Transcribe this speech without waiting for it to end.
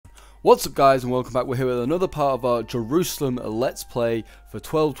What's up guys, and welcome back. We're here with another part of our Jerusalem Let's Play for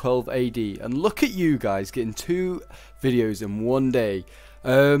 1212 AD. And look at you guys getting 2 videos in one day.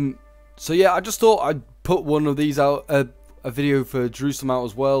 So yeah, I just thought I'd put one of these out, a video for Jerusalem out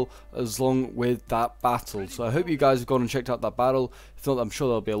as well, as long with that battle. So I hope you guys have gone and checked out that battle. If not, I'm sure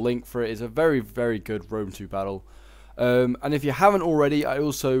there'll be a link for it. It's a very, very good Rome 2 battle. And if you haven't already, I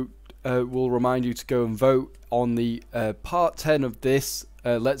also will remind you to go and vote on the part 10 of this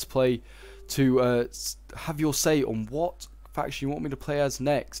Let's Play to have your say on what faction you want me to play as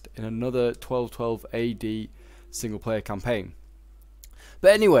next in another 1212 AD single player campaign.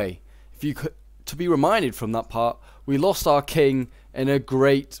 But anyway, if you could, to be reminded from that part, we lost our king in a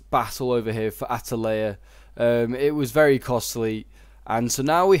great battle over here for Attaleia. It was very costly, and so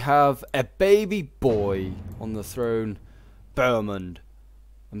now we have a baby boy on the throne, Bohemund.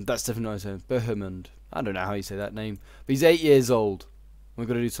 And that's definitely not his name, Bohemund. I don't know how you say that name, but he's 8 years old. We're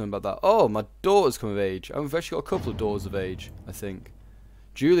going to do something about that. Oh, my daughter's come of age. Oh, we've actually got a couple of daughters of age, I think.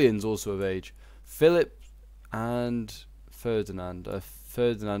 Julian's also of age. Philip and Ferdinand.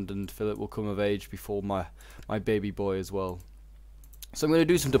 Ferdinand and Philip will come of age before my baby boy as well. So I'm going to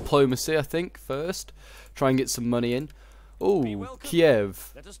do some diplomacy, I think, first. Try and get some money in. Oh,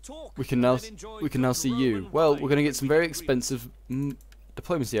 Kiev. We can now see you. Well, we're going to get some very expensive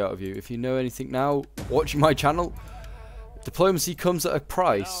diplomacy out of you. If you know anything now, watching my channel, diplomacy comes at a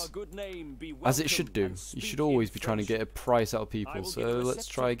price, as it should do. You should always be trying to get a price out of people. So let's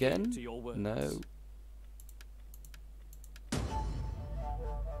try again. No.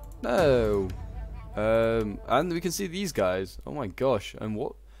 No. And we can see these guys. Oh my gosh. And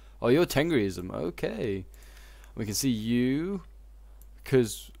what? Oh, you're Tengriism. Okay. We can see you,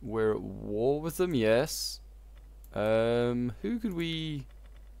 because we're at war with them. Yes. Who could we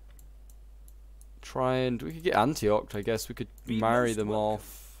try and... We could get Antioch, I guess. We could marry them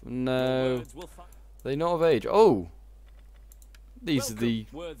off. No. They're not of age. Oh! These are the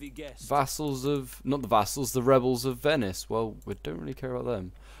vassals of... Not the vassals, the rebels of Venice. Well, we don't really care about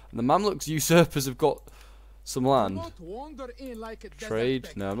them. And the Mamluks usurpers have got some land. Trade?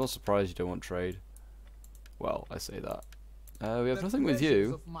 No, I'm not surprised you don't want trade. Well, I say that. We have nothing with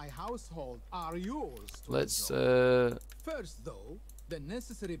you. Let's, First, though, the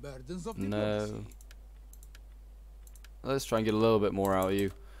necessary burdens of diplomacy. No. Let's try and get a little bit more out of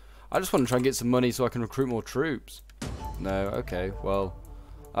you. I just want to try and get some money so I can recruit more troops. No, okay, well,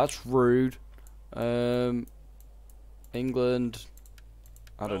 that's rude. England,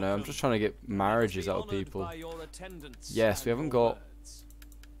 I don't know, I'm just trying to get marriages out of people. Yes, we haven't got...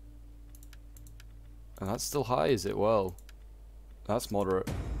 And that's still high, is it? Well, that's moderate.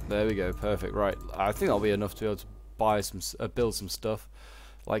 There we go, perfect. Right, I think that'll be enough to be able to buy some, build some stuff.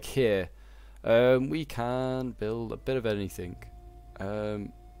 Like here, we can build a bit of anything.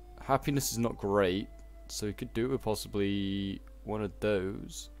 Happiness is not great, so we could do it with possibly one of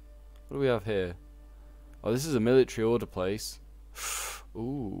those. What do we have here? Oh, this is a military order place.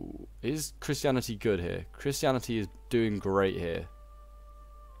 Ooh, is Christianity good here? Christianity is doing great here.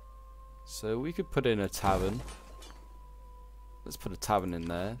 So we could put in a tavern. Let's put a tavern in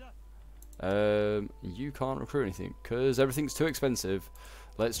there. You can't recruit anything because everything's too expensive.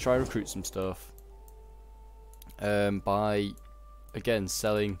 Let's try and recruit some stuff. By again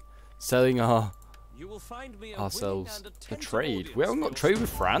selling ourselves a trade. We haven't got trade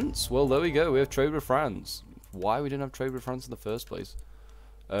with France. Well, there we go. We have trade with France. Why we didn't have trade with France in the first place?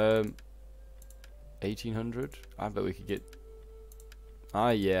 1800. I bet we could get.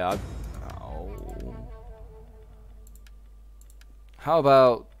 Yeah. Oh. How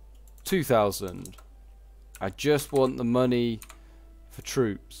about 2,000? I just want the money for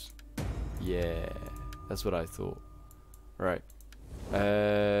troops. Yeah, that's what I thought. Right.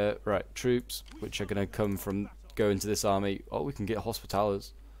 Right, troops, which are going to go into this army. Oh, we can get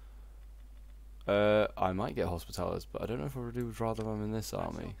hospitalers. I might get hospitalers, but I don't know if I would rather them in this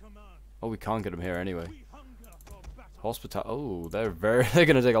army. Oh, we can't get them here anyway. Oh, they're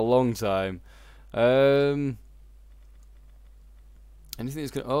going to take a long time. Anything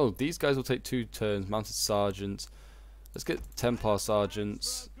that's going to... Oh, these guys will take 2 turns. Mounted sergeants. Let's get Templar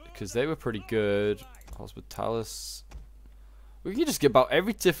sergeants, because they were pretty good. Hospitalis. We can just get about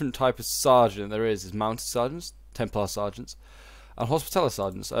every different type of sergeant there is mounted sergeants, Templar sergeants, and Hospitalis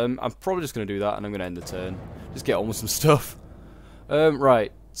sergeants. I'm probably just going to do that, and I'm going to end the turn. Just get on with some stuff.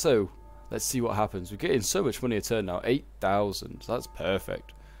 Right, so... Let's see what happens. We're getting so much money a turn now. 8,000. So that's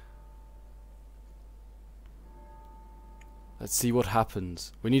perfect. Let's see what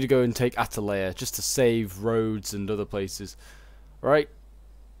happens. We need to go and take Attaleia just to save roads and other places. Right.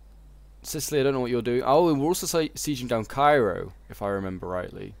 Sicily, I don't know what you're doing. Oh, and we're also sieging down Cairo, if I remember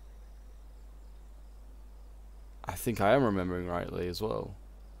rightly. I think I am remembering rightly as well.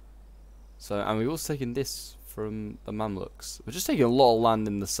 So, and we've also taken this from the Mamluks. We're just taking a lot of land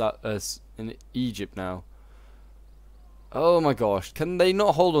in the in Egypt now. Oh my gosh, can they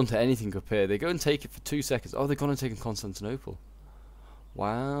not hold on to anything up here? They go and take it for 2 seconds. Oh, they've gone and taken Constantinople.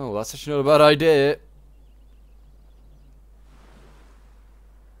 Wow, that's actually not a bad idea.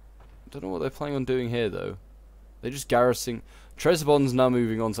 Don't know what they're planning on doing here though. They're just garrisoning. Trebizond's now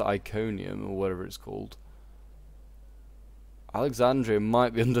moving on to Iconium or whatever it's called. Alexandria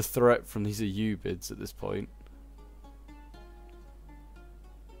might be under threat from these Ayyubids at this point.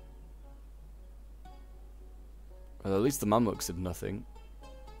 Well, at least the Mamluks did nothing.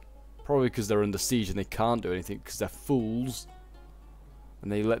 Probably because they're under siege and they can't do anything because they're fools.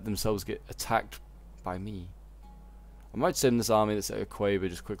 And they let themselves get attacked by me. I might send this army that's at Aquaba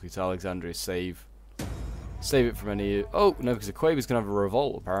just quickly to Alexandria. Save it from any... Oh, no, because Aquaba's going to have a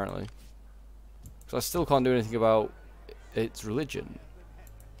revolt, apparently. Because I still can't do anything about its religion.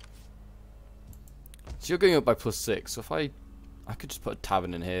 So you're going up by +6. So if I could just put a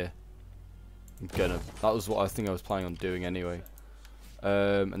tavern in here. That was what I think I was planning on doing anyway.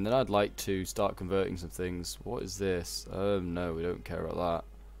 And then I'd like to start converting some things. What is this? No, we don't care about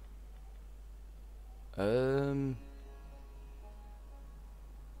that.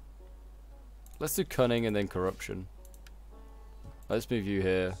 Let's do cunning and then corruption. Let's move you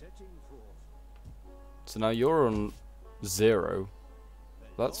here. So now you're on 0.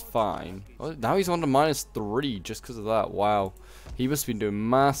 That's fine. Oh, now he's on to -3 just because of that. Wow. He must have been doing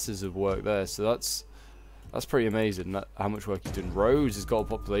masses of work there. So that's pretty amazing how much work he's doing. Rhodes has got a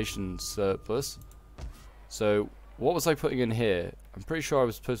population surplus. So what was I putting in here? I'm pretty sure I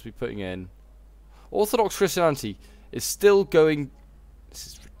was supposed to be putting in Orthodox Christianity is still going. This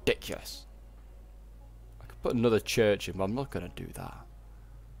is ridiculous. I could put another church in, but I'm not going to do that.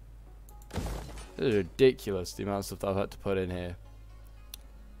 This is ridiculous, the amount of stuff that I've had to put in here.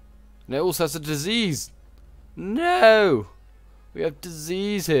 And it also has a disease. No! We have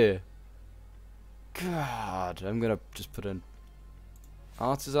disease here. God, I'm going to just put in...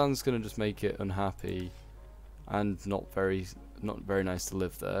 Artisan's going to just make it unhappy. And not very nice to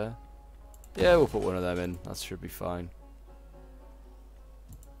live there. Yeah, we'll put one of them in. That should be fine.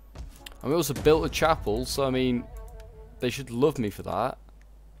 And we also built a chapel, so I mean, they should love me for that.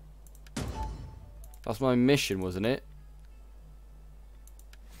 That's my mission, wasn't it?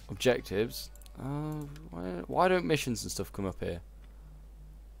 Objectives. Why don't missions and stuff come up here?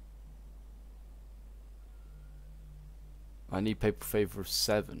 I need papal favour of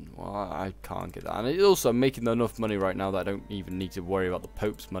 7. Well, I can't get that. And it also, I'm making enough money right now that I don't even need to worry about the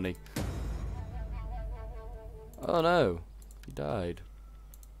Pope's money. Oh no, he died.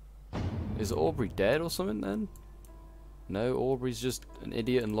 Is Aubrey dead or something then? No, Aubrey's just an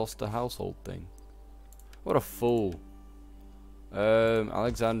idiot and lost a household thing. What a fool.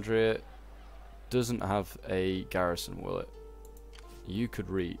 Alexandria doesn't have a garrison, will it? You could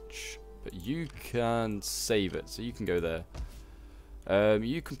reach, but you can save it, so you can go there.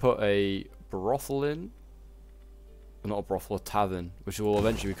 You can put a brothel in. Not a brothel, a tavern, which will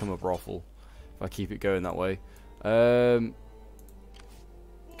eventually become a brothel if I keep it going that way. Can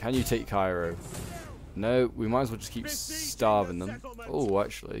you take Cairo? No, we might as well just keep starving them. Oh,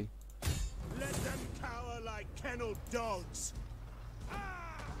 actually. Let them cower like kennel dogs.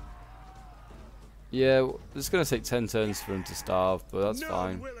 Yeah, it's going to take 10 turns for him to starve, but that's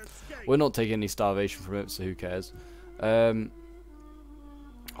fine. We're not taking any starvation from it, so who cares?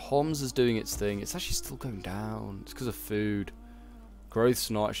 Homs is doing its thing. It's actually still going down. It's because of food.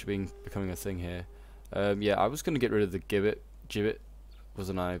 Growth's not actually becoming a thing here. Yeah, I was going to get rid of the gibbet,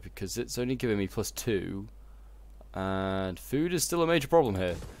 wasn't I? Because it's only giving me +2. And food is still a major problem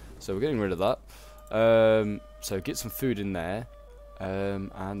here. So we're getting rid of that. So get some food in there.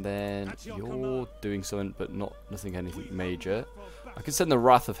 And then you're doing something, but anything major. I can send the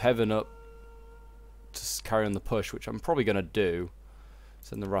Wrath of Heaven up to carry on the push, which I'm probably going to do.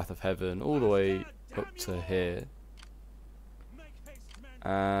 Send the Wrath of Heaven all the way up to here.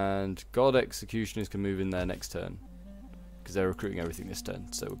 And God Executioners can move in there next turn. Because they're recruiting everything this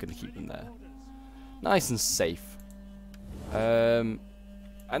turn, so we're going to keep them there. Nice and safe. And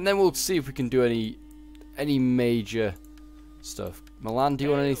then we'll see if we can do any major stuff. Milan, do you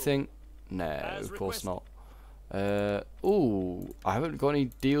want anything? No, of course not. Ooh, I haven't got any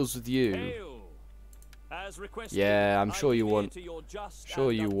deals with you. Yeah, I'm sure you want.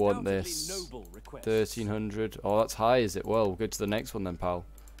 Sure you want this. 1300. Oh, that's high, is it? Well, we'll go to the next one then, pal.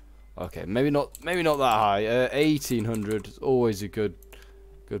 Okay, maybe not that high. 1800 is always a good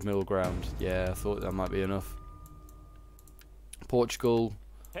middle ground. Yeah, I thought that might be enough. Portugal.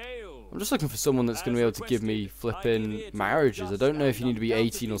 I'm just looking for someone that's going to be able to give me flipping marriages. I don't know if you need to be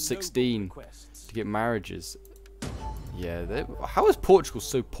 18 or 16 to get marriages. Yeah, how is Portugal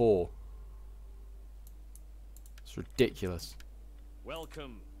so poor? It's ridiculous.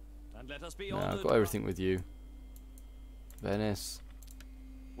 Welcome, and let us be Nah, I've got everything with you. Venice.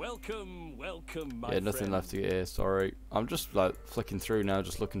 Welcome, welcome, my Yeah, nothing friend. left to get here, sorry. I'm just like flicking through now,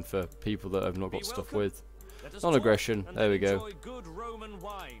 just looking for people that I've not got stuff with. Non-aggression, there we go. Good Roman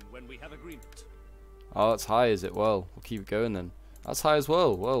wine when we have agreement. Oh, that's high, is it? Well, we'll keep it going then. That's high as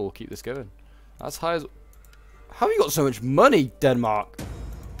well. Well, we'll keep this going. That's high as... How have you got so much money, Denmark?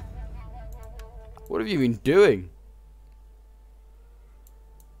 What have you been doing?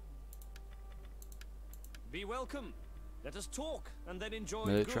 Be welcome. Let us talk and then enjoy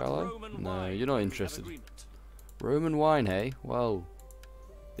Military good ally? Roman No, wine you're not when we have interested. agreement. Roman wine, hey? Well,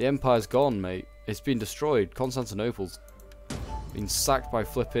 the empire's gone, mate. It's been destroyed. Constantinople's been sacked by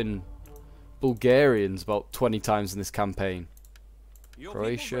flipping Bulgarians about 20 times in this campaign. Your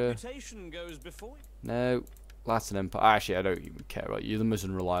Croatia. people's reputation goes before you. No. Latin Empire. Actually, I don't even care about you. You're the most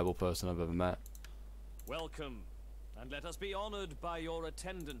unreliable person I've ever met. Welcome, and let us be honoured by your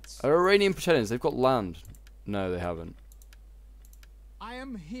attendance. Are Iranian pretenders? They've got land. No, they haven't. I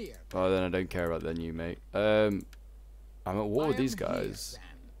am here. Oh, then I don't care about you, mate. I'm at war with these guys.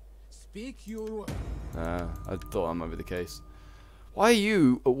 Speak your word. I thought that might be the case. Why are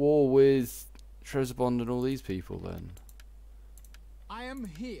you at war with Trebizond and all these people then? I am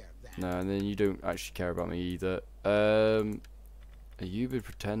here then. No, and then you don't actually care about me either. Ayyubid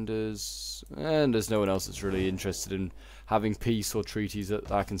pretenders, and there's no one else that's really interested in having peace or treaties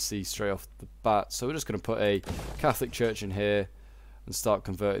that I can see straight off the bat. So we're just going to put a Catholic church in here and start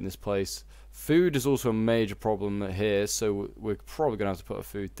converting this place. Food is also a major problem here, so we're probably going to have to put a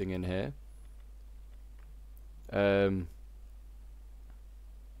food thing in here.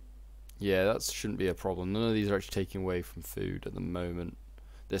 Yeah, that shouldn't be a problem. None of these are actually taking away from food at the moment.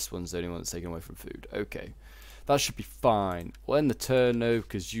 This one's the only one that's taking away from food. Okay. That should be fine. We'll end the turn though,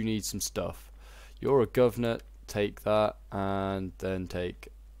 because you need some stuff. You're a governor. Take that, and then take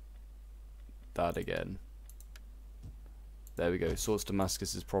that again. There we go. Sorts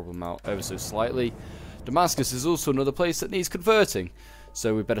Damascus's problem out ever so slightly. Damascus is also another place that needs converting,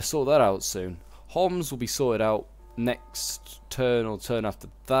 so we better sort that out soon. Homs will be sorted out next turn or turn after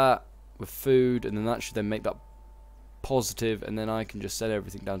that with food, and then that should then make that positive, and then I can just send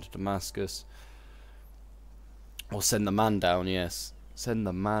everything down to Damascus. Or send the man down, yes. Send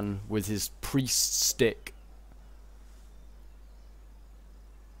the man with his priest stick.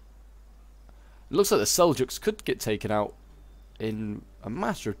 It looks like the Seljuks could get taken out in a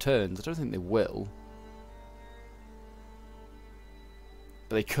matter of turns. I don't think they will.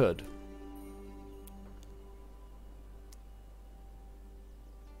 But they could.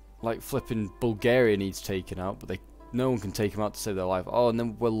 Like flipping Bulgaria needs taken out, but no one can take them out to save their life. Oh, and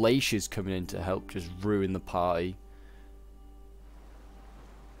then Walasia's coming in to help just ruin the party.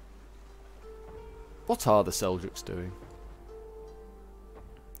 What are the Seljuks doing?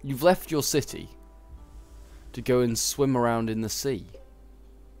 You've left your city to go and swim around in the sea.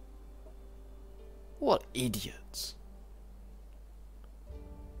 What idiots.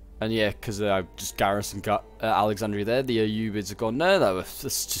 And yeah, because I just garrisoned Alexandria there, the Ayyubids have gone, no,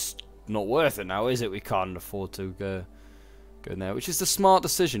 that's just not worth it now, is it? We can't afford to go in there. Which is the smart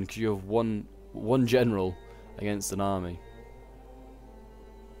decision, because you have one general against an army.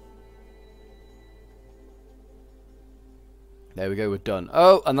 There we go, we're done.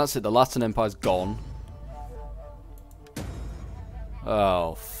 Oh, and that's it, the Latin Empire's gone.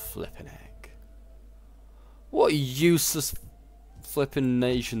 Oh, flipping heck. What a useless flipping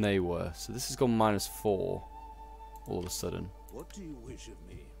nation they were. So this has gone -4 all of a sudden. What do you wish of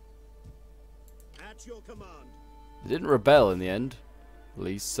me? At your command. They didn't rebel in the end, at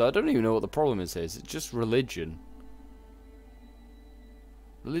least. So I don't even know what the problem is here. Is it just religion?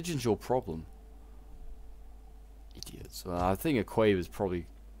 Religion's your problem. Idiots. Well, I think Aquavia's probably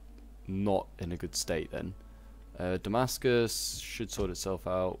not in a good state then. Damascus should sort itself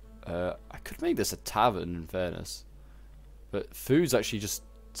out. I could make this a tavern in fairness. But food's actually just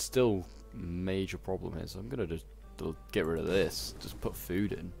still a major problem here. So I'm going to just get rid of this. Just put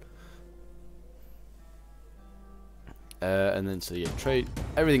food in. And then, so yeah, trade.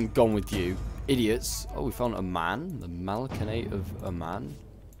 Everything gone with you. Idiots. Oh, we found a man. The Malakanate of a man.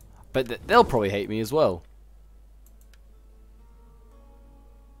 But they'll probably hate me as well.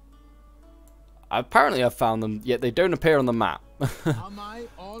 Apparently I've found them, yet they don't appear on the map.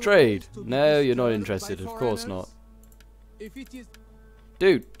 Trade. No, you're not interested. Of course not. If it is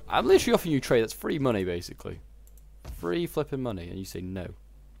Dude, I'm literally offering you trade. That's free money, basically. Free flipping money. And you say no.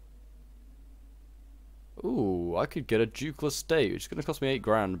 Ooh, I could get a ducal estate, which is going to cost me 8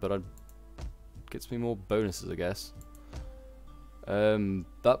 grand, but it gets me more bonuses, I guess.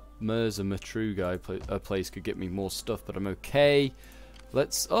 That Mirza Matru guy place could get me more stuff, but I'm okay.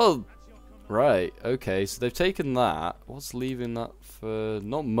 Let's... Oh! Right, okay, so they've taken that. What's leaving that for?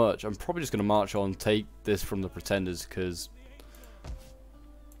 Not much. I'm probably just going to march on and take this from the Pretenders, because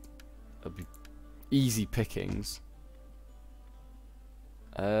it'll be easy pickings.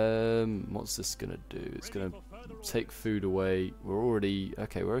 What's this going to do? It's going to take food away. We're already...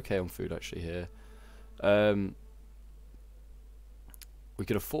 Okay, we're okay on food, actually, here. We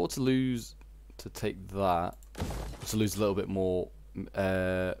could afford to take that. To lose a little bit more...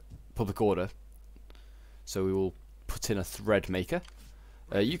 public order, so we will put in a thread maker.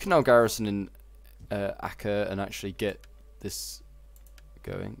 You can now garrison in Acre and actually get this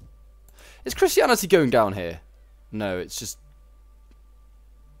going. Is Christianity going down here? No, it's just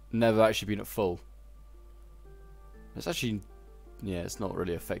never actually been at full. It's actually, yeah, it's not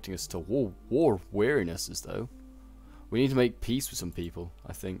really affecting us to war weariness as though. We need to make peace with some people,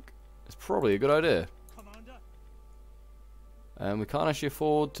 I think. It's probably a good idea. And we can't actually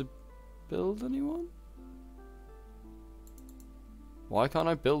afford to build anyone? Why can't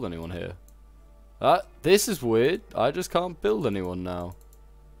I build anyone here? This is weird. I just can't build anyone now.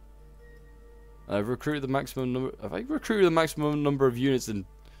 I've recruited the maximum number... Have I recruited the maximum number of units in...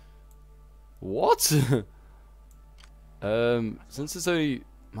 What? Since it's only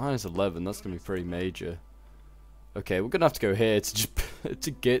 -11, that's going to be pretty major. Okay, we're going to have to go here to just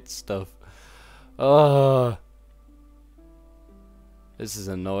to get stuff. This is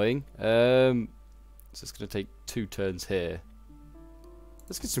annoying. So it's going to take 2 turns here.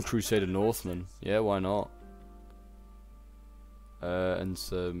 Let's get some Crusader Northmen. Yeah, why not? And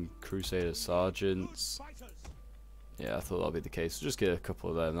some Crusader Sergeants. Yeah, I thought that would be the case. We'll just get a couple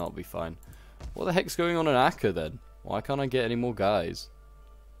of them. That'll be fine. What the heck's going on in Acre then? Why can't I get any more guys?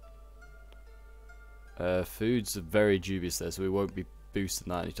 Food's very dubious there, so we won't be boosting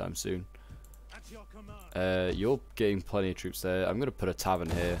that anytime soon. You're getting plenty of troops there. I'm going to put a tavern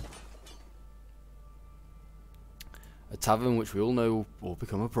here. A tavern which we all know will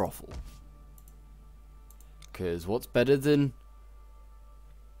become a brothel. Because what's better than...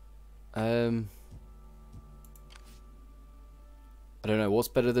 I don't know, what's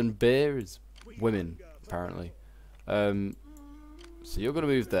better than beer is women, apparently. So you're going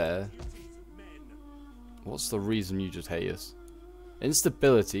to move there. What's the reason you just hate us?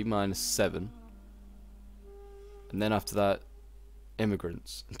 Instability, -7. And then after that,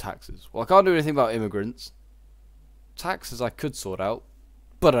 immigrants and taxes. Well, I can't do anything about immigrants. Taxes I could sort out,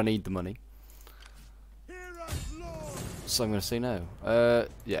 but I need the money. So I'm going to say no.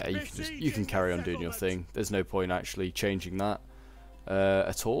 Yeah, you can carry on doing your thing. There's no point actually changing that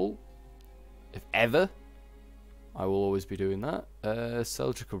at all. If ever, I will always be doing that.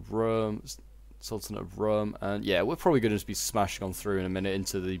 Seljuk of Rome, Sultanate of Rome, and yeah, we're probably going to just be smashing on through in a minute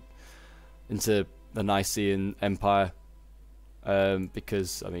into the Nicene Empire,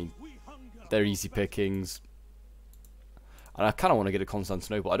 because I mean they're easy pickings, and I kind of want to get to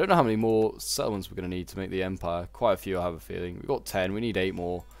Constantinople. I don't know how many more settlements we're going to need to make the empire. Quite a few, I have a feeling. We've got 10. We need 8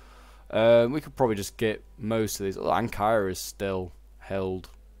 more. We could probably just get most of these. Oh, Ankara is still held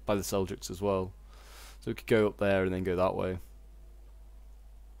by the Seljuks as well, so we could go up there and then go that way.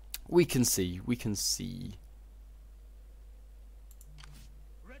 We can see. We can see.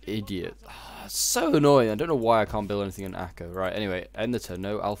 Idiot. So annoying. I don't know why I can't build anything in Acre. Right, anyway, end the turn.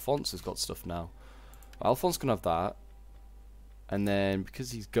 No, Alphonse has got stuff now. Alphonse can have that. And then,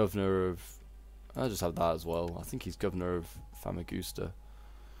 because he's governor of... I'll just have that as well. I think he's governor of Famagusta.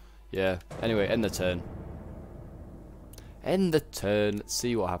 Yeah, anyway, end the turn. End the turn. Let's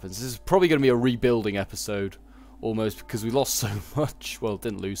see what happens. This is probably going to be a rebuilding episode. Almost, because we lost so much. Well,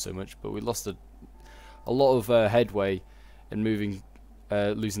 didn't lose so much, but we lost a lot of headway in moving...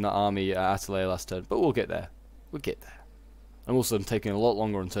 losing that army at Atalaya last turn, but we'll get there. We'll get there. And also, I'm taking a lot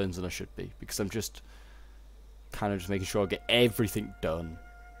longer on turns than I should be, because I'm just kind of just making sure I get everything done.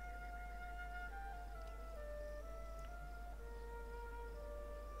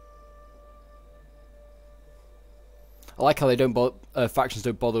 I like how they don't factions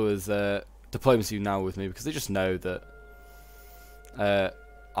don't bother with diplomacy now with me, because they just know that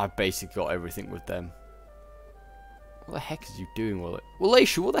I've basically got everything with them. What the heck is you doing, Wallet?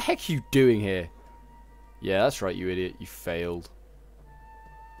 Walatia, what the heck are you doing here? Yeah, that's right, you idiot. You failed.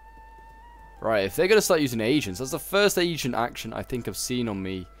 Right, if they're going to start using agents, that's the first agent action I think I've seen on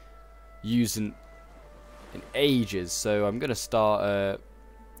me using in ages. So I'm going to start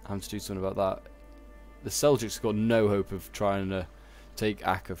having to do something about that. The Seljuks have got no hope of trying to take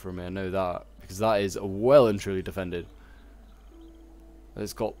Acre from me. I know that, because that is well and truly defended.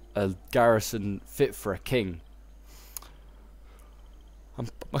 It's got a garrison fit for a king.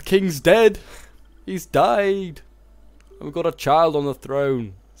 My king's dead. He's died. And we've got a child on the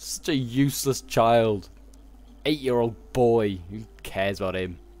throne. Such a useless child. 8-year-old boy. Who cares about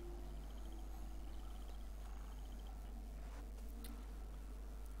him?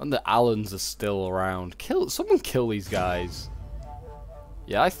 And the Allens are still around. Someone kill these guys.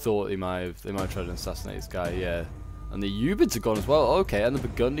 Yeah, I thought they might have tried to assassinate this guy, yeah. And the Ubids are gone as well. Okay, and the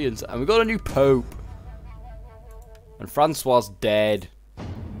Burgundians. And we've got a new Pope. And Francois dead.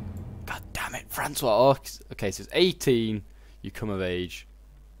 God damn it, Francois. Oh, okay, so it's 18. You come of age.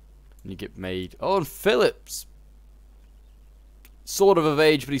 And you get made. Oh, and Philip's sort of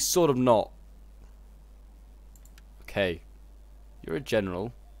age, but he's sort of not. Okay. You're a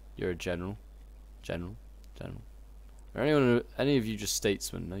general. You're a general. General. Are any of you just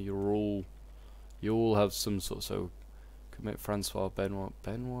statesmen? No, you all have some sort. So, commit Francois, Benoit.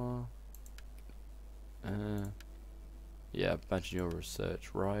 Yeah, imagine you're a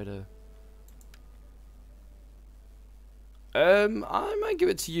research writer. I might give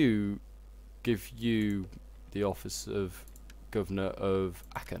it to you. Give you the office of Governor of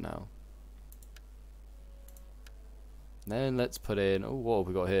Acre now. Then let's put in. Oh, what have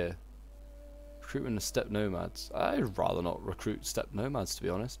we got here? Recruitment of steppe nomads. I'd rather not recruit steppe nomads, to be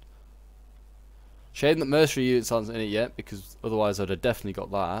honest. Shame that mercenary units aren't in it yet, because otherwise I'd have definitely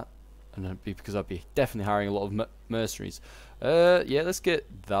got that, and it'd be because I'd be definitely hiring a lot of mercenaries. Yeah, let's get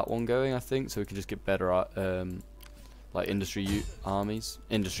that one going, I think, so we can just get better at like industry buildings.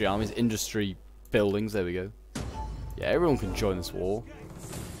 There we go. Yeah, everyone can join this war.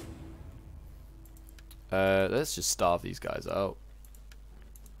 Let's just starve these guys out.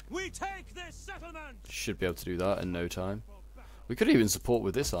 We take this settlement. Should be able to do that in no time. We could even support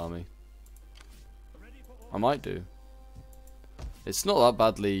with this army. I might do. It's not that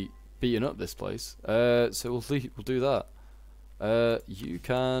badly beaten up, this place. So we'll do that. You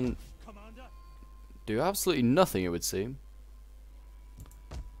can do absolutely nothing, it would seem.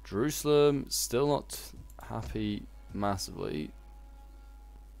 Jerusalem still not happy massively.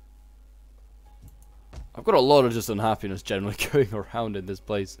 I've got a lot of just unhappiness generally going around in this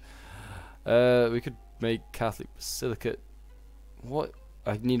place. We could make Catholic Basilica. What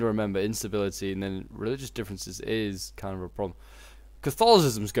I need to remember, instability and then religious differences is kind of a problem.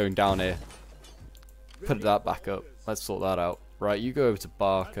 Catholicism's going down here. Put that back up. Let's sort that out. Right, you go over to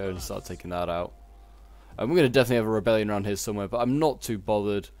Barca and start taking that out. And we're going to definitely have a rebellion around here somewhere, but I'm not too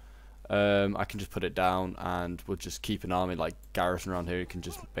bothered. I can just put it down and we'll just keep an army like garrison around here. You can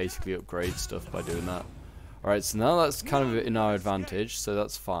just basically upgrade stuff by doing that. Alright, so now that's kind of in our advantage, so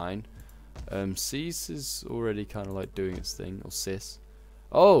that's fine. Cis is already kind of like doing its thing, or Cis.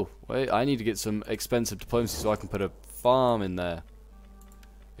 Oh, wait, I need to get some expensive diplomacy so I can put a farm in there.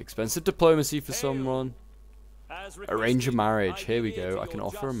 Expensive diplomacy for someone. Arrange a marriage, here we go. I can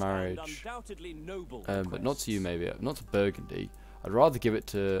offer a marriage. But not to you maybe, not to Burgundy. I'd rather give it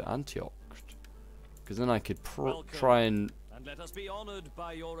to Antioch. Because then I could try and a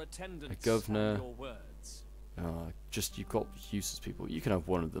governor. Just you've got useless people. You can have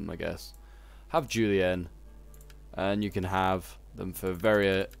one of them, I guess. Have Julienne, and you can have them for a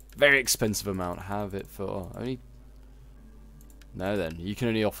very expensive amount. Have it for only. No, then you can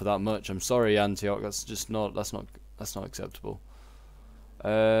only offer that much. I'm sorry, Antioch. That's just not. That's not acceptable.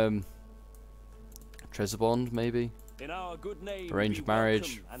 Tresabond, maybe. Arrange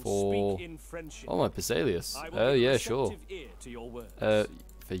marriage for. Oh, my Pesalius. Oh yeah, sure.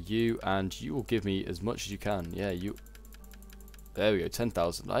 For you, and you will give me as much as you can. Yeah, you. There we go,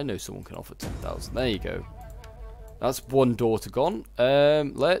 10,000. I know someone can offer 10,000. There you go. That's one daughter gone.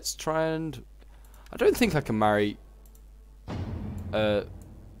 Let's try and. I don't think I can marry.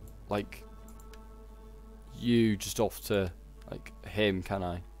 Like. You just off to like him, can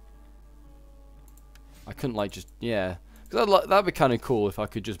I? I couldn't like just that'd be kind of cool if I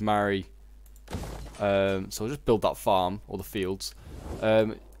could just marry. So I'll just build that farm or the fields.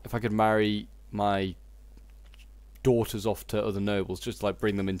 If I could marry my daughters off to other nobles, just like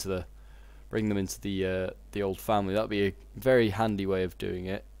bring them into the old family. That'd be a very handy way of doing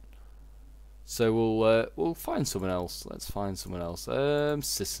it. So we'll find someone else. Let's find someone else.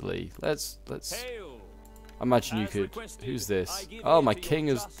 Sicily. Let's. I imagine you could. Who's this? Oh, my king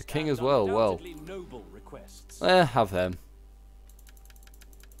is the king as well. Well, have them.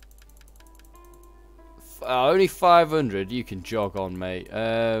 Only 500. You can jog on, mate.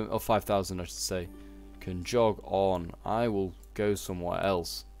 Or 5,000, I should say. Can jog on. I will go somewhere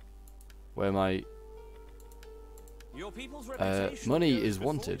else. Where my money is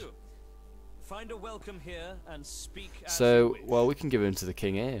wanted. Find a welcome here and speak as you So, wish. well, we can give him to the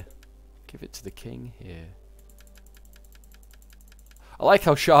king here. Give it to the king here. I like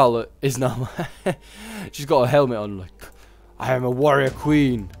how Charlotte is now. She's got a helmet on, like, I am a warrior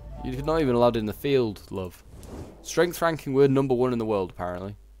queen. You're not even allowed in the field, love. Strength ranking, we're #1 in the world,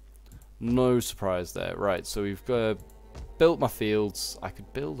 apparently. No surprise there. Right, so we've built my fields. I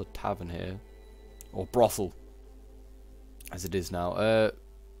could build a tavern here. Or brothel. As it is now.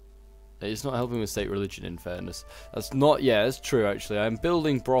 It's not helping with state religion, in fairness. That's not, yeah, that's true, actually. I'm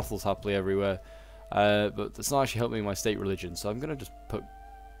building brothels happily everywhere. But that's not actually helping my state religion. So I'm going to just put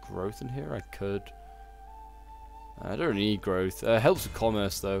growth in here. I could. I don't need growth. Helps with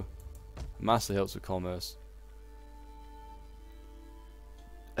commerce, though. Massively helps with commerce.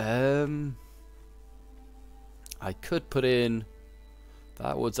 I could put in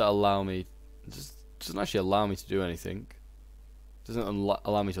that. Would that allow me? Just doesn't actually allow me to do anything. Doesn't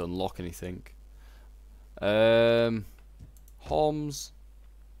allow me to unlock anything. Homs.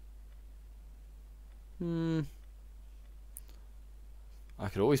 I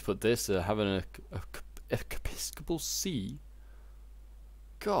could always put this having a episcopal see.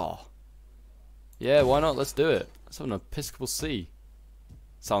 God. Yeah, why not? Let's do it. Let's have an episcopal see.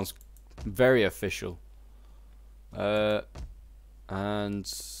 Sounds very official. And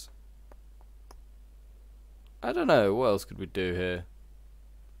I don't know, what else could we do here?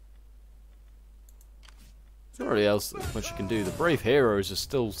 There's not really else much you can do. The brave heroes are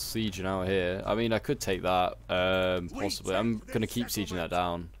still sieging out here. I mean, I could take that, possibly. I'm going to keep sieging that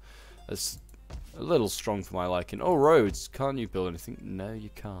down. It's a little strong for my liking. Oh, roads. Can't you build anything? No, you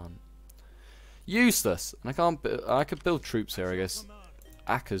can't. Useless. And I can't. I could build troops here, I guess.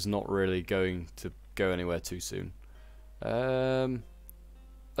 Acca's not really going to go anywhere too soon.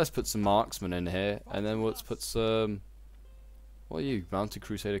 Let's put some marksmen in here, and then let's put some. What are you? Mounted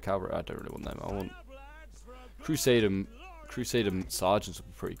Crusader Cavalry? I don't really want them. I want Crusader Sergeants would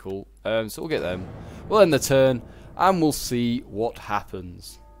be pretty cool. So we'll get them. We'll end the turn, and we'll see what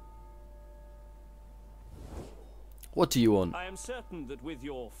happens. What do you want? I am certain that with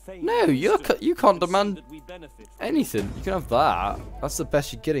your No, you can't demand anything. You can have that. That's the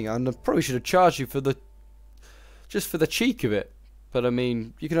best you're getting, and I probably should have charged you for the just for the cheek of it. But I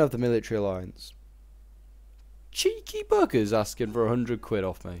mean, you can have the military alliance. Cheeky buggers asking for 100 quid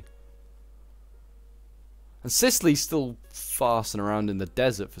off me. And Sicily's still farsing around in the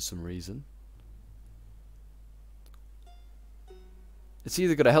desert for some reason. It's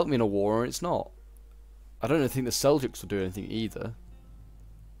either going to help me in a war or it's not. I don't think the Seljuks will do anything either.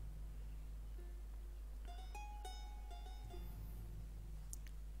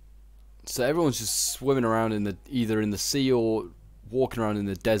 So everyone's just swimming around in the either in the sea or walking around in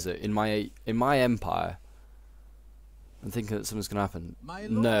the desert in my empire. I'm thinking that something's gonna happen.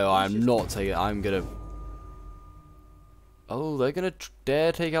 No, I'm not taking it. I'm gonna. Oh, they're gonna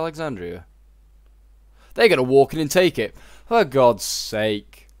dare take Alexandria. They're gonna walk in and take it. For God's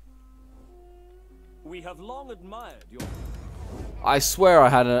sake. We have long admired your. I swear I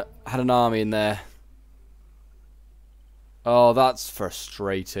had an army in there. Oh, that's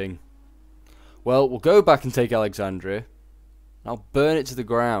frustrating. Well, we'll go back and take Alexandria. I'll burn it to the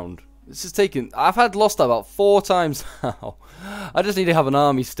ground. This is taking. I've had lost that about 4 times now. I just need to have an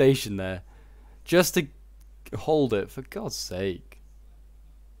army stationed there, just to hold it. For God's sake.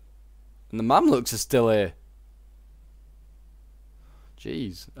 And the Mamluks are still here.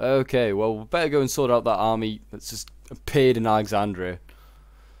 Jeez. Okay, well, we better go and sort out that army that's just appeared in Alexandria.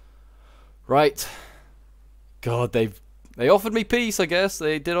 Right. God, they offered me peace, I guess.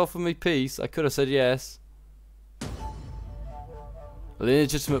 They did offer me peace. I could have said yes. The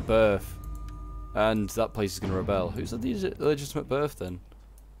illegitimate birth. And that place is going to rebel. Who's the illegitimate birth then?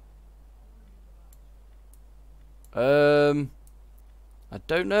 I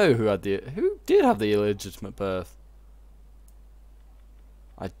don't know who did have the illegitimate birth.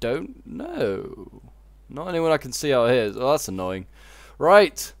 I don't know. Not anyone I can see out here. Oh, that's annoying.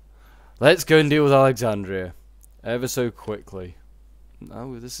 Right. Let's go and deal with Alexandria. Ever so quickly.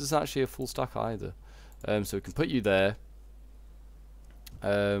 No, this is actually a full stack either. So we can put you there.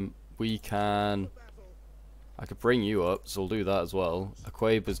 We can. I could bring you up, so we'll do that as well.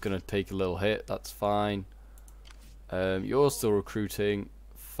 Aquaba's going to take a little hit. That's fine. You're still recruiting.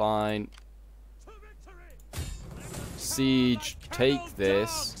 Fine. Siege. Take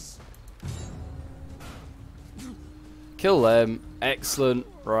this. Kill them. Excellent.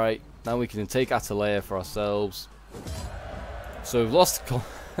 Right. Now we can take Atalaya for ourselves. So we've lost.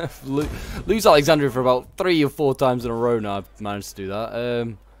 Lose Alexandria for about 3 or 4 times in a row now. I've managed to do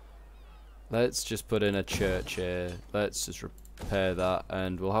that. Let's just put in a church here. Let's just repair that,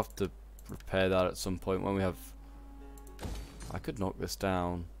 and we'll have to repair that at some point when we have... I could knock this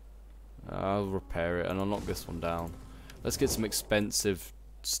down. I'll repair it and I'll knock this one down. Let's get some expensive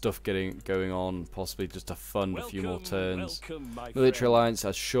stuff going on, possibly just to fund a few more turns. Military alliance,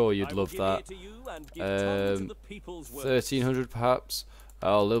 I'm sure you'd love that. 1300 perhaps.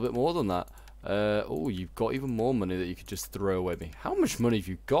 Oh, a little bit more than that. Oh, you've got even more money that you could just throw away me. How much money have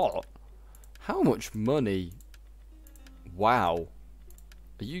you got? How much money? Wow.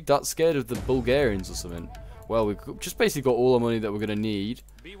 Are you that scared of the Bulgarians or something? Well, we've just basically got all the money that we're going to need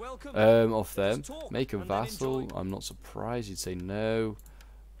off them. Make a vassal. I'm not surprised you'd say no.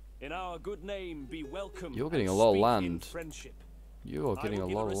 In our good name, be welcome. You're getting a lot of land. You are getting a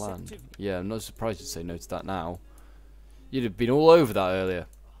lot of land. Yeah, I'm not surprised you'd say no to that now. You'd have been all over that earlier.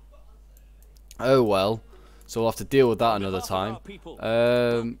 Oh well. So we'll have to deal with that another time.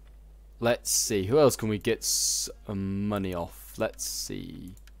 Let's see. Who else can we get some money off? Let's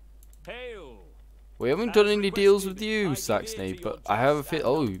see. We haven't done any deals with you, Saxony, but I have a feel.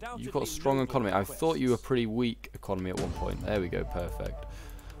 Oh, you've got a strong economy. I thought you were a pretty weak economy at one point. There we go, perfect.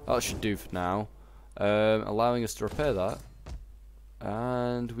 That should do for now. Allowing us to repair that,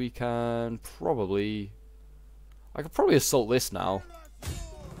 and we can probably. I could probably assault this now.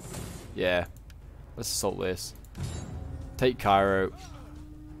 Yeah, let's assault this. Take Cairo.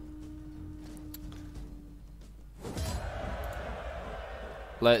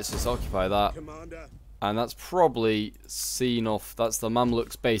 Let's just occupy that. And that's probably seen off. That's the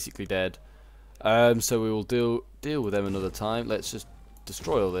Mamluks basically dead. So we will deal with them another time. Let's just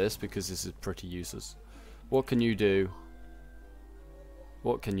destroy all this because this is pretty useless. What can you do?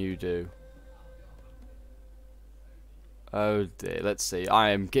 What can you do? Oh dear. Let's see.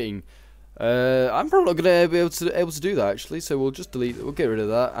 I am getting. I'm probably not going to be able to do that actually. So we'll just delete. We'll get rid of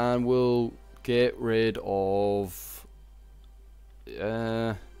that, and we'll get rid of.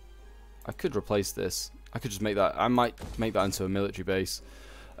 I could replace this. I could just make that. I might make that into a military base.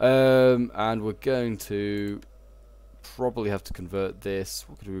 And we're going to probably have to convert this.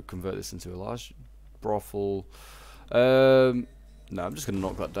 What could we convert this into? A large brothel. No, I'm just going to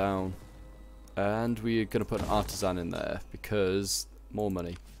knock that down. And we're going to put an artisan in there because more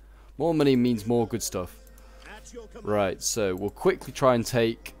money. More money means more good stuff. Right, so we'll quickly try and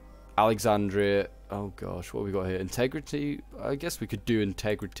take Alexandria. Oh gosh, what have we got here? Integrity. I guess we could do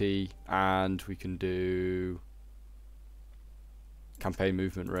integrity, and we can do campaign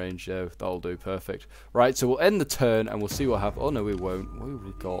movement range. Yeah, that'll do. Perfect. Right, so we'll end the turn, and we'll see what happens. Oh no, we won't. What have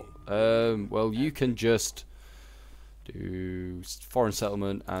we got? Well, you can just do foreign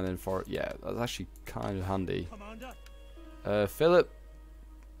settlement, and then yeah, that's actually kind of handy. Philip,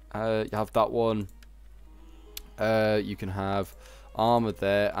 you have that one. You can have armor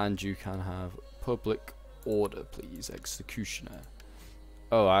there, and you can have public order, please. Executioner.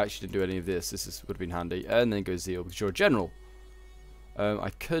 Oh, I actually didn't do any of this. This would have been handy. And then go zeal because you're a general. I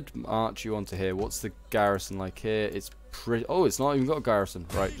could march you onto here. What's the garrison like here? It's pretty. Oh, it's not even got a garrison.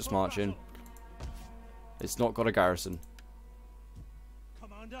 Right, just march in. It's not got a garrison.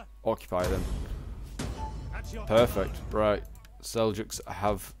 Occupy them. Perfect. Right, Seljuks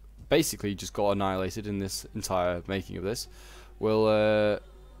have basically just got annihilated in this entire making of this. We'll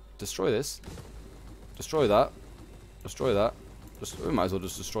destroy this. Destroy that. Destroy that. We might as well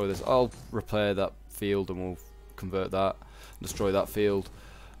just destroy this. I'll repair that field and we'll convert that. Destroy that field.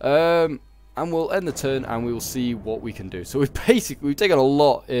 And we'll end the turn and we will see what we can do. So we've taken a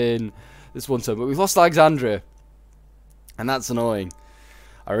lot in this one turn, but we've lost Alexandria. And that's annoying.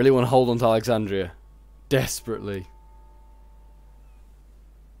 I really want to hold on to Alexandria. Desperately.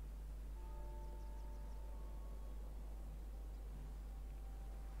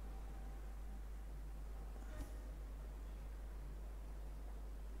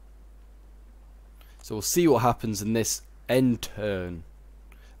 So we'll see what happens in this end turn.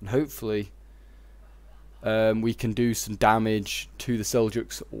 And hopefully we can do some damage to the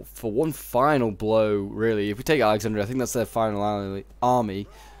Seljuks for one final blow, really. If we take Alexandria, I think that's their final army.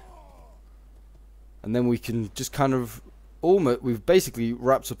 And then we can just kind of almost... We've basically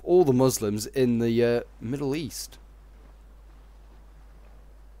wrapped up all the Muslims in the Middle East.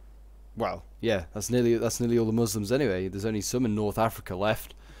 Well, yeah, that's nearly all the Muslims anyway. There's only some in North Africa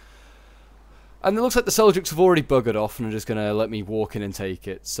left. And it looks like the Seljuks have already buggered off and are just going to let me walk in and take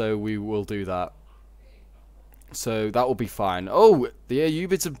it. So we will do that. So that will be fine. Oh, the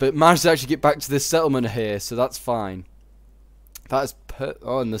Ayyubids have managed to actually get back to this settlement here, so that's fine. That is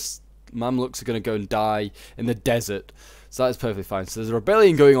oh, and the Mamluks are going to go and die in the desert. So that is perfectly fine. So there's a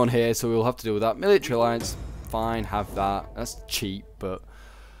rebellion going on here, so we'll have to deal with that. Military alliance, fine, have that. That's cheap, but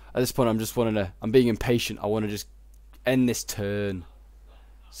at this point I'm being impatient. I want to just end this turn.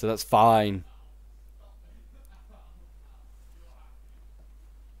 So that's fine.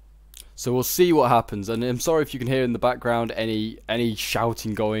 So we'll see what happens. And I'm sorry if you can hear in the background any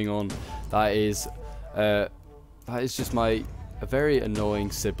shouting going on. That is just a very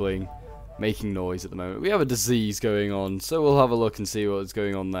annoying sibling making noise at the moment. We have a disease going on, so we'll have a look and see what's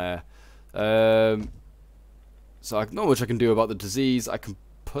going on there. So not much I can do about the disease. I can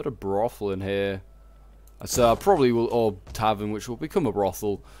put a brothel in here. So I probably will, or tavern, which will become a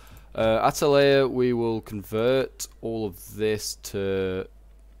brothel. Atalaya, we will convert all of this to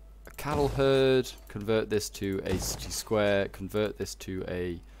a cattle herd, convert this to a city square, convert this to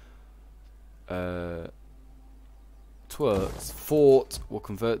a fort. We'll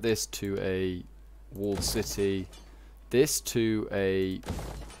convert this to a walled city, this to a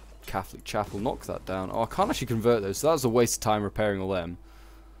Catholic chapel. Knock that down. Oh, I can't actually convert those, so that was a waste of time repairing all them.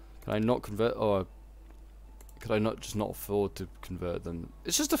 Can I not convert? Oh, could I not just not afford to convert them?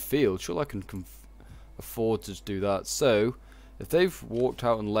 It's just a field. Sure, I can afford to do that. So if they've walked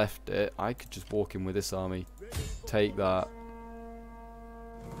out and left it, I could just walk in with this army, take that.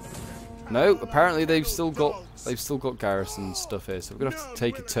 No, apparently they've still got garrison stuff here, so we're gonna have to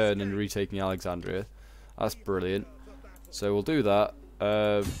take a turn in retaking Alexandria. That's brilliant. So we'll do that.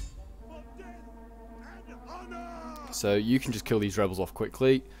 So you can just kill these rebels off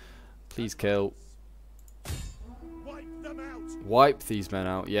quickly. Please kill. Wipe these men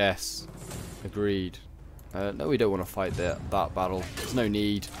out. Yes, agreed. No, we don't want to fight that battle. There's no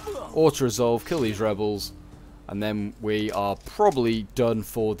need. Auto resolve. Kill these rebels. And then we are probably done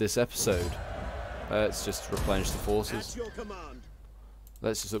for this episode. Let's just replenish the forces.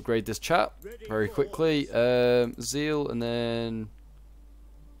 Let's just upgrade this chap very quickly. Zeal, and then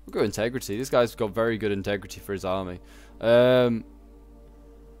we'll go integrity. This guy's got very good integrity for his army. And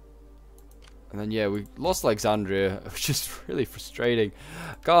then yeah, we lost Alexandria, which is really frustrating.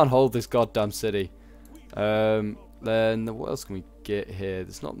 Can't hold this goddamn city. Then what else can we get here?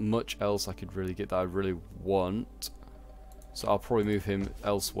 There's not much else I could really get that I really want, so I'll probably move him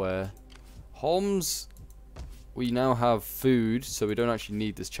elsewhere. Homs, we now have food, so we don't actually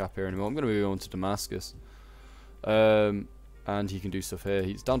need this chap here anymore. I'm going to move on to Damascus, and he can do stuff here.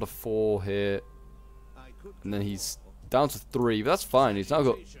 He's down to 4 here, and then he's down to 3, but that's fine. He's now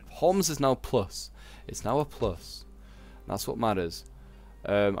got Homs is now plus. It's now a plus. That's what matters.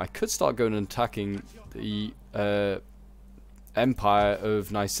 I could start going and attacking the Empire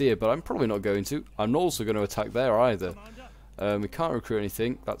of Nicaea, but I'm probably not going to. I'm not also going to attack there either. We can't recruit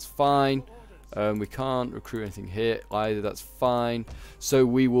anything. That's fine. We can't recruit anything here either. That's fine. So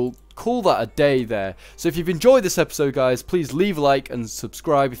we will call that a day there. So if you've enjoyed this episode, guys, please leave a like and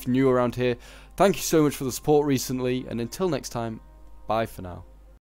subscribe if you're new around here. Thank you so much for the support recently, and until next time, bye for now.